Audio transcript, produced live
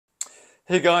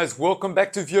Hey guys, welcome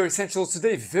back to VR Essentials.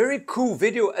 Today, very cool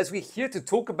video as we're here to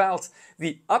talk about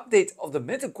the update of the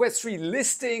Meta Quest 3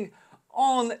 listing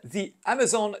on the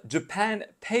Amazon Japan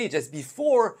page. As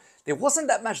before, there wasn't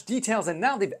that much details and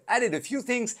now they've added a few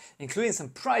things, including some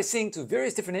pricing to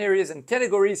various different areas and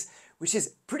categories, which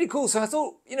is pretty cool. So I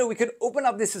thought, we could open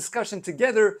up this discussion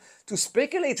together to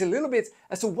speculate a little bit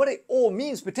as to what it all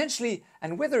means potentially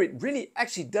and whether it really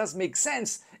actually does make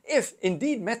sense if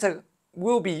indeed Meta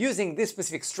will be using this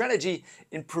specific strategy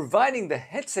in providing the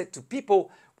headset to people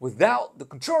without the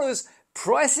controllers,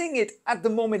 pricing it at the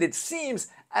moment it seems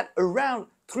at around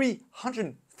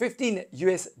 $315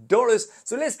 US.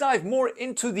 So let's dive more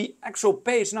into the actual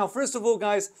page. Now, first of all,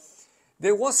 guys,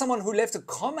 there was someone who left a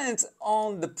comment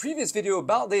on the previous video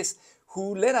about this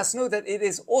who let us know that it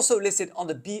is also listed on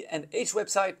the B&H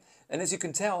website. And as you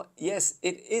can tell, yes,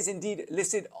 it is indeed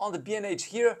listed on the B&H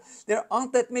here. There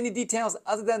aren't that many details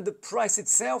other than the price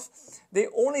itself. There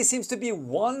only seems to be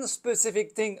one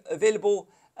specific thing available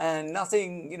and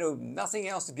nothing, nothing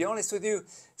else, to be honest with you.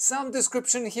 Some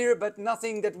description here, but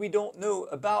nothing that we don't know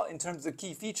about in terms of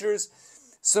key features.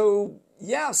 So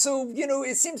yeah,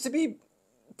 it seems to be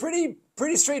pretty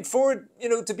straightforward,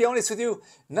 to be honest with you.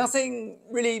 Nothing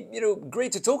really,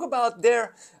 great to talk about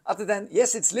there other than,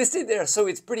 yes, it's listed there, so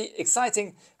it's pretty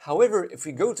exciting. However, if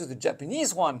we go to the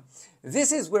Japanese one,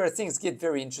 this is where things get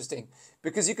very interesting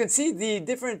because you can see the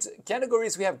different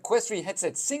categories. We have Quest 3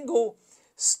 headset single,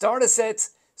 starter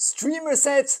set, streamer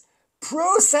set,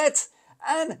 pro set,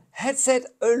 and headset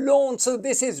alone. So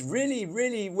this is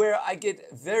really where I get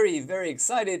very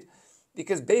excited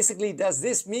because basically, does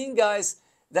this mean, guys,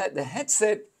 that the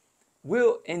headset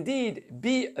will indeed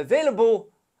be available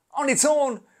on its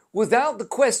own without the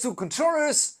Quest 2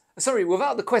 controllers,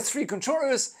 without the Quest 3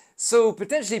 controllers. So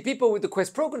potentially people with the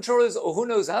Quest Pro controllers or who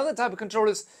knows other type of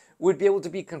controllers would be able to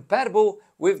be compatible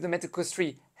with the Meta Quest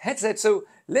 3 headset. So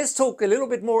let's talk a little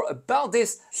bit more about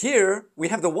this. Here we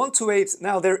have the 128.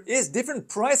 Now there is different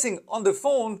pricing on the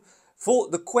phone for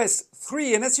the Quest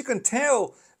 3. And as you can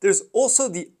tell, there's also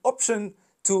the option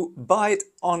to buy it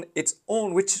on its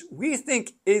own, which we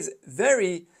think is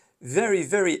very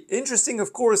interesting,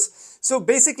 of course. So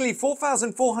basically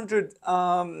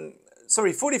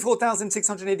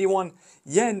 44,681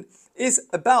 yen is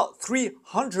about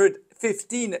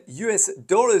 $315 US,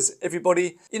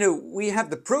 everybody. We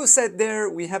have the Pro set there,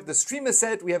 we have the Streamer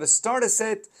set, we have a Starter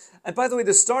set. And by the way,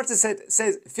 the Starter set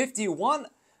says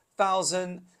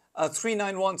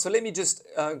 51,391. So let me just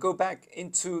go back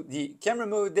into the camera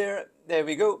mode there. There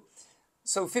we go.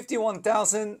 So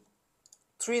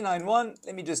 51,391.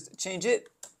 Let me just change it.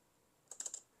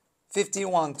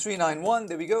 51,391.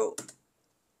 There we go.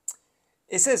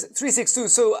 It says 362.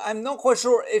 So I'm not quite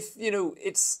sure if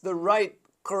it's the right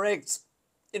correct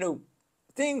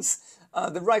things,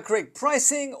 the right correct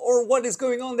pricing, or what is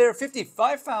going on there.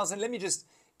 55,000. Let me just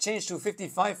change to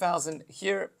 55,000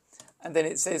 here, and then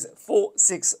it says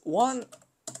 461.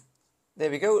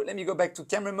 There we go. Let me go back to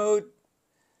camera mode.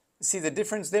 See the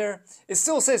difference there? It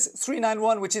still says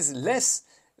 391, which is less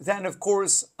than, of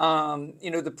course,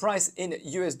 the price in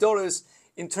US dollars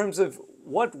in terms of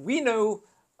what we know,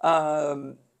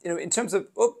 in terms of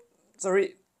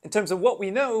what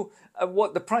we know,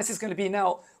 what the price is going to be.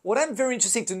 Now, what I'm very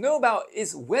interested to know about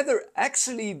is whether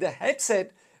actually the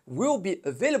headset will be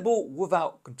available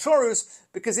without controllers,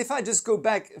 because if I just go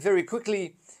back very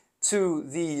quickly to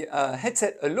the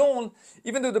headset alone,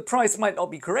 even though the price might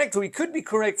not be correct, or it could be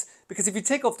correct, because if you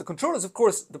take off the controllers, of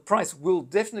course, the price will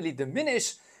definitely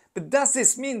diminish. But does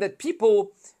this mean that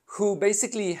people who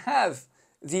basically have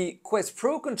the Quest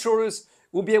Pro controllers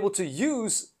will be able to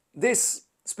use this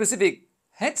specific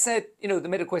headset, the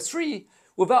Meta Quest 3,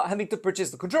 without having to purchase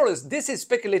the controllers? This is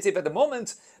speculative at the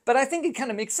moment, but I think it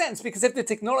kind of makes sense, because if the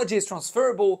technology is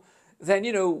transferable, then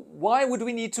why would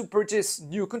we need to purchase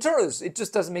new controllers? It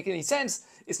just doesn't make any sense.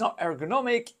 It's not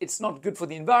ergonomic, it's not good for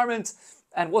the environment,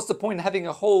 and what's the point in having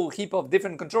a whole heap of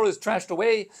different controllers trashed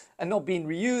away and not being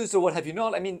reused or what have you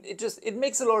not? I mean, it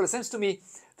makes a lot of sense to me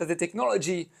that the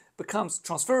technology becomes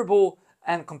transferable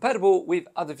and compatible with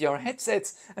other VR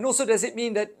headsets. And also, does it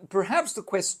mean that perhaps the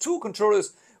Quest 2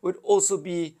 controllers would also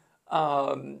be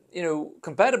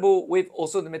compatible with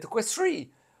also the Meta Quest 3?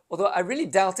 Although I really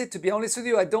doubt it, to be honest with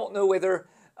you. I don't know whether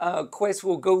Quest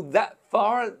will go that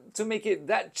far to make it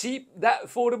that cheap, that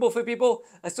affordable for people.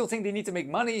 I still think they need to make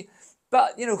money.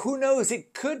 But, who knows?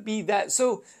 It could be that.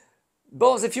 So,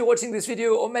 Boz, if you're watching this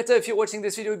video, or Meta, if you're watching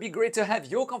this video, it'd be great to have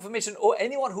your confirmation, or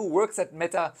anyone who works at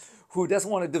Meta who doesn't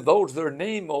want to divulge their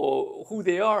name or who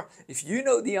they are. If you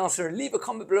know the answer, leave a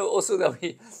comment below. Also, that'll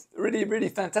be really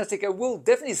fantastic. I will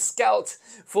definitely scout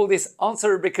for this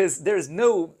answer because there's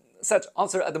no such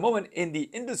answer at the moment in the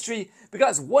industry. But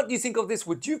guys, what do you think of this?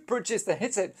 Would you purchase the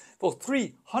headset for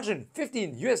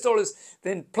 $315 US,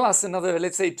 then plus another,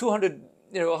 let's say 200,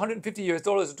 $150 US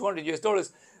or $200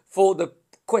 US for the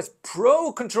Quest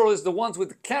Pro controllers, the ones with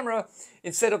the camera,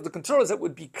 instead of the controllers that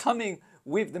would be coming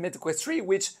with the Meta Quest 3,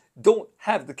 which don't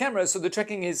have the camera. So the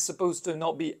tracking is supposed to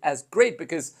not be as great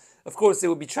because, of course, they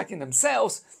will be tracking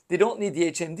themselves. They don't need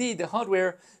the HMD, the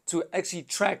hardware, to actually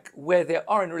track where they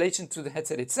are in relation to the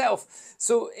headset itself.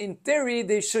 So in theory,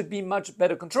 they should be much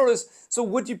better controllers. So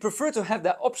would you prefer to have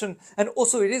that option? And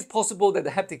also, it is possible that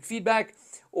the haptic feedback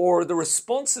or the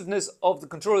responsiveness of the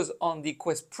controllers on the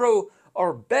Quest Pro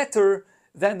are better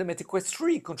than the Meta Quest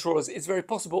 3 controllers. It's very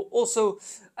possible also.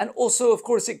 And also, of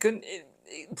course, it can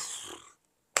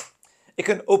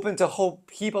open to a whole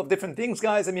heap of different things,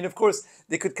 guys. I mean, of course,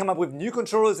 they could come up with new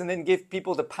controllers and then give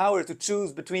people the power to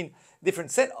choose between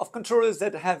different set of controllers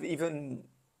that have even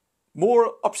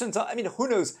more options. I mean, who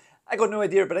knows? I got no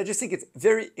idea, but I just think it's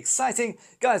very exciting.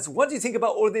 Guys, what do you think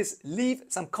about all this? Leave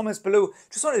some comments below.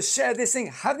 Just want to share this thing,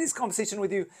 have this conversation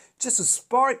with you, just to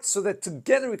spark so that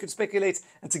together we could speculate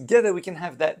and together we can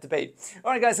have that debate.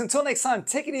 All right, guys, until next time,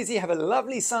 take it easy. Have a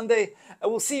lovely Sunday. I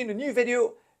will see you in a new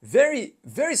video very,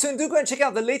 very soon. Do go and check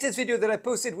out the latest video that I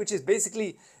posted, which is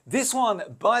basically this one,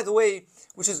 by the way,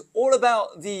 which is all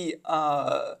about the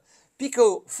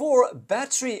Pico 4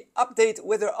 battery update,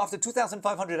 whether after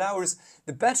 2,500 hours,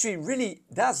 the battery really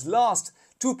does last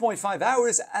 2.5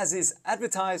 hours as is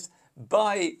advertised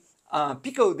by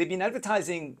Pico. They've been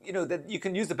advertising, that you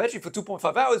can use the battery for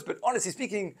 2.5 hours, but honestly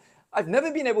speaking, I've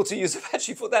never been able to use the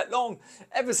battery for that long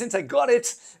ever since I got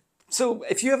it. So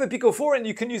if you have a Pico 4 and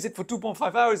you can use it for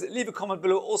 2.5 hours, leave a comment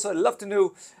below. Also, I'd love to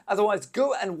know. Otherwise,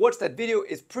 go and watch that video.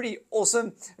 It's pretty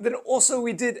awesome. And then also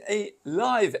we did a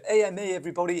live AMA,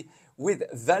 everybody, with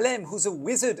Valem, who's a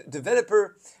wizard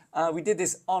developer. We did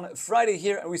this on Friday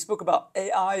here, and we spoke about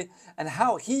AI and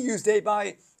how he used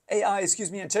AI, and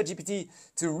ChatGPT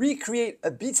to recreate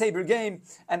a Beat Saber game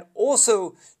and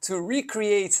also to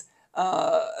recreate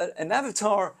an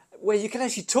avatar where you can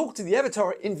actually talk to the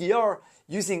avatar in VR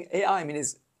using AI. I mean,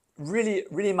 it's really,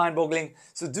 really mind-boggling.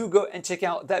 So do go and check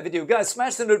out that video. Guys,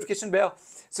 smash the notification bell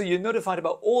so you're notified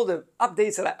about all the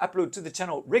updates that I upload to the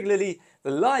channel regularly.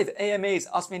 The live AMAs,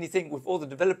 Ask Me Anything, with all the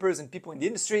developers and people in the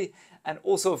industry. And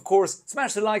also, of course,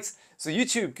 smash the likes so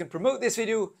YouTube can promote this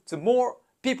video to more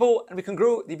people and we can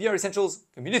grow the VR Essentials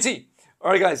community.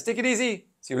 All right, guys, take it easy.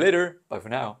 See you later. Bye for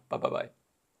now. Bye-bye-bye.